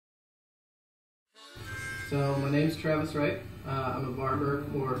So my name's Travis Wright. I'm a barber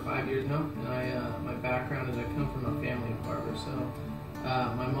for 5 years now, and my background is I come from a family of barbers. So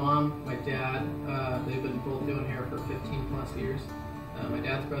my mom, my dad, they've been both doing hair for 15 plus years. My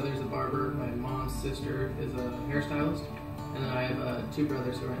dad's brother is a barber. My mom's sister is a hairstylist, and then I have 2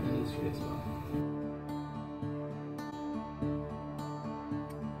 brothers who are in the industry as well.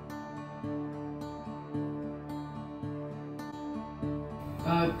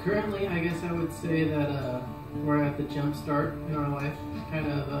 Currently, I guess I would say that we're at the jump start in our life, kind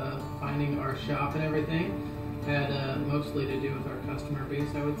of finding our shop and everything had mostly to do with our customer base,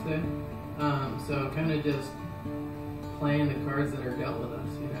 I would say. So kind of just playing the cards that are dealt with us,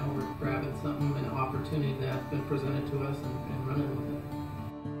 you know, we're grabbing something, an opportunity that's been presented to us and running with it.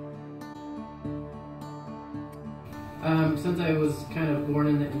 Since I was kind of born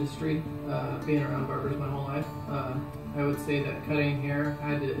in the industry, being around barbers my whole life, I would say that cutting hair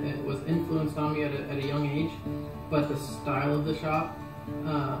it was influenced on me at a young age, but the style of the shop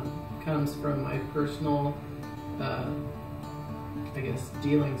comes from my personal, I guess,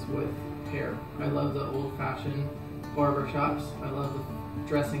 dealings with hair. I love the old-fashioned barber shops. I love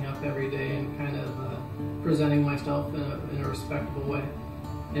dressing up every day and kind of presenting myself in a respectable way,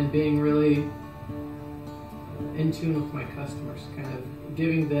 and being really in tune with my customers, kind of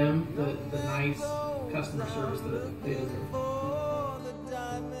giving them the nice customer service that they deserve.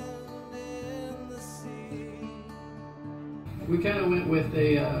 We kind of went with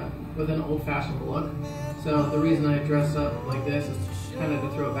an old-fashioned look. So the reason I dress up like this is kind of to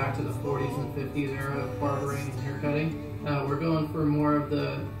throw it back to the 40s and 50s era of barbering and haircutting. We're going for more of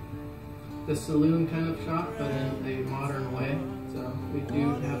the saloon kind of shop, but in a modern way. So we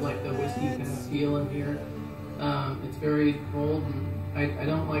do have like the whiskey kind of feel in here. It's very old, and I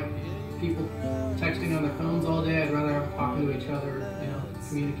don't like people texting on their phones all day. I'd rather have talking to each other, you know,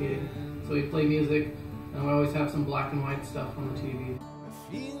 communicating. So we play music, and we always have some black and white stuff on the TV.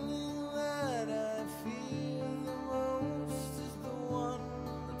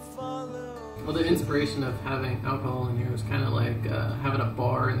 Well, the inspiration of having alcohol in here was kind of like having a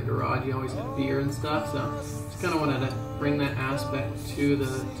bar in the garage. You always had beer and stuff, so just kind of wanted to bring that aspect to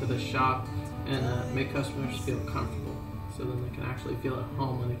the shop and make customers feel comfortable, so then they can actually feel at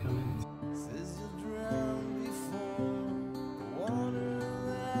home when they come in.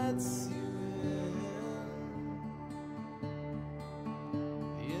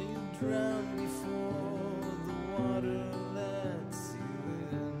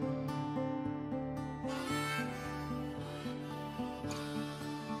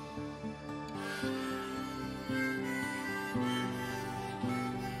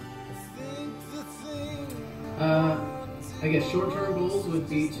 I guess short-term goals would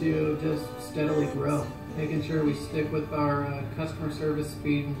be to just steadily grow, making sure we stick with our customer service,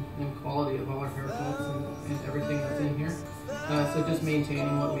 speed, and quality of all our haircuts and everything that's in here. So just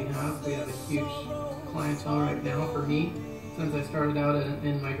maintaining what we have. We have a huge clientele right now for me. Since I started out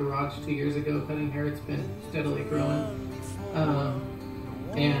in my garage 2 years ago cutting hair, it's been steadily growing.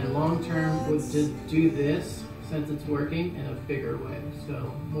 And long-term would just do this, since it's working, in a bigger way.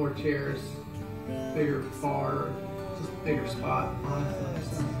 So more chairs, bigger bar, just bigger spot, honestly.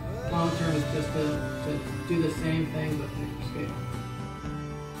 So long term is just to do the same thing but bigger scale.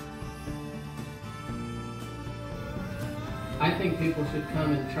 I think people should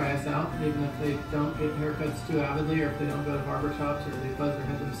come and try us out, even if they don't get haircuts too avidly, or if they don't go to barber shops, or they buzz their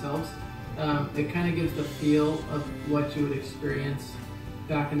head themselves. It kind of gives the feel of what you would experience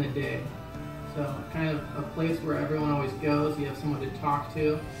back in the day. So kind of a place where everyone always goes, you have someone to talk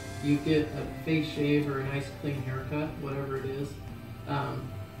to, you get a face shave or a nice clean haircut, whatever it is.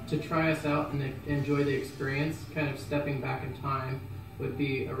 To try us out and enjoy the experience, kind of stepping back in time, would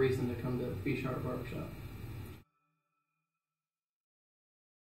be a reason to come to Sharp Barbershop.